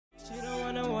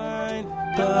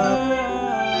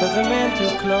Cause a man too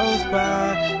close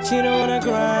by, she don't wanna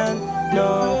grind,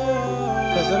 no.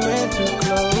 Cause a man too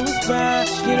close by,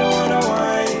 she don't wanna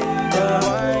wind up.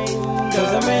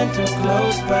 Cause a man too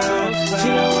close by, she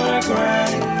don't wanna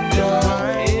grind, no.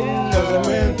 Cause a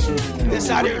man too close by. This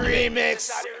how the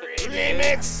remix.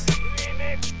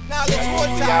 Now this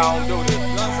one time. Y'all do this.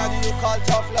 That's how you call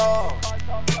tough love.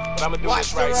 But I'ma do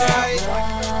Watch this right the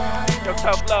now. Yo,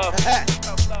 tough love.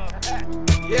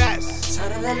 Yes.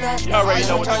 You already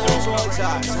know what to do.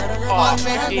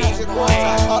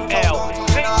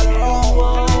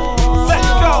 Let's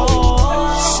go.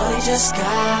 Shorty just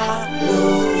got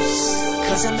loose,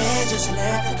 cause a man just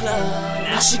left the club.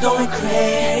 Now she going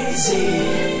crazy,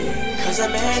 cause a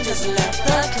man just left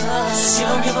the club. She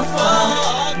don't give a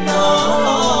fuck, no,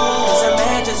 cause a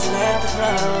man just left the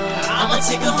club. I'ma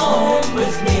take her home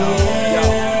with me,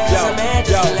 cause a man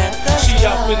just left the club. She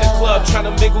up in the club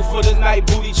tryna mingle for the night.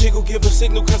 Booty jiggle, give a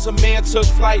signal cause a man took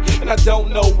flight. And I don't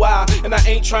know why, and I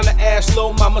ain't tryna ask.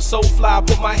 Lil' mama so fly,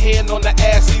 put my hand on the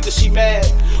ass. Either she mad,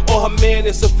 or her man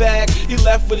is a fag. He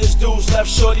left with his dudes, left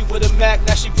shorty with a Mac.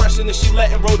 Now she pressing and she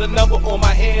letting, wrote a number on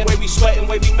my hand. Way we sweating,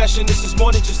 way we meshing, this is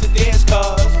more than just a dance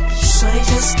cause Shorty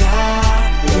just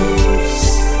got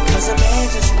loose, cause a man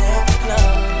just left the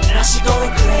club. Now she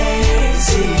going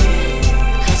crazy,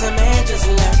 cause a man just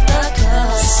left the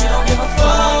club. She don't give a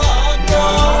fuck, no,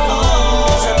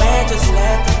 cause a man just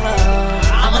left the club.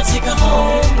 I'ma take her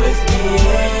home with me,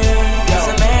 cause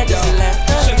a man just left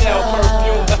the club. Chanel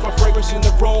perfume, left her fragrance in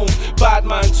the room. Bad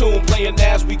mind tune, playing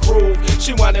as we groove.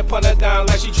 She wanna put her down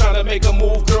like she tryna make a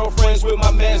move. Girlfriends with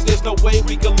my mans, there's no way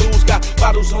we can lose. Got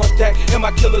bottles on deck, and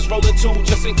my killers rolling too,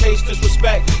 just in case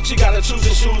disrespect. She gotta choose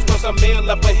and shoes, plus a man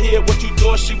left her here. What you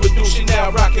thought she would do? She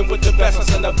now rocking with the best. I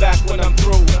send her back when I'm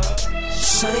through.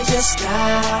 Shorty just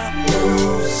got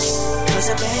loose, cause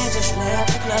a man just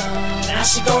left the club. Now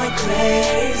she going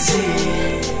crazy,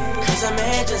 cause a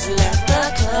man just left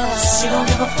the club. She don't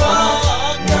give a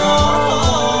fuck,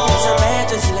 no, cause a man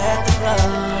just left the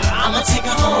club. I'ma take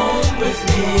her home with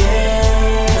me,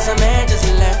 cause a man just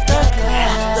left the club.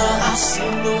 After I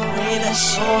seen the way that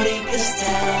shorty gets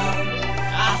down,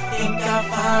 I think I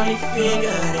finally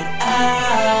figured it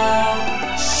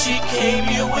out. She came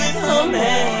here with her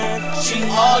man, she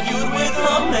argued with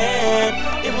her man.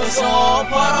 It was all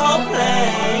part of her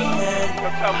plan.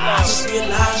 I just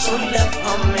realized she left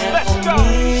her man for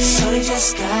me. Shorty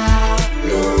just got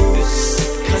loose,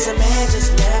 cause a man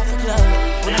just left the club.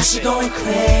 Now she going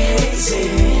crazy,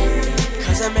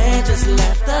 cause a man just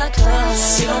left the club.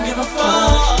 She don't give a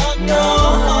fuck, no,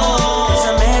 cause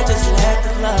a man just left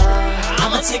the club.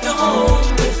 I'ma take her home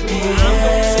with me,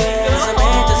 cause a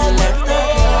man just left the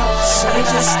club. Shorty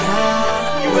just got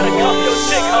loose,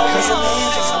 cause a man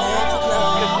just left the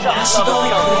club. Now she going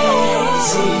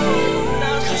crazy,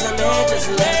 cause a man just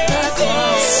left the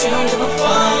club. She don't give a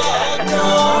fuck, no,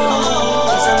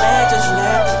 cause a man just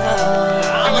left the club.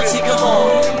 I'ma take her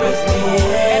home with me,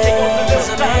 cause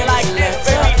a man just left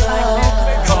the club.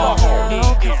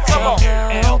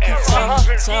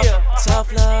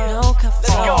 Tough love,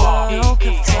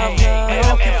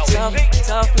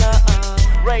 tough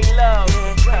love, Ray Love,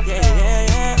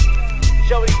 yeah.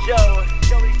 Joey Joe,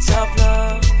 Tough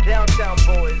love, Downtown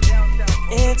Boys.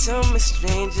 intimate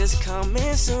strangers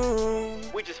coming soon.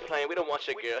 We just playing, we don't want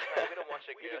your girl.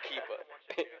 You can keep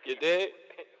her. You did?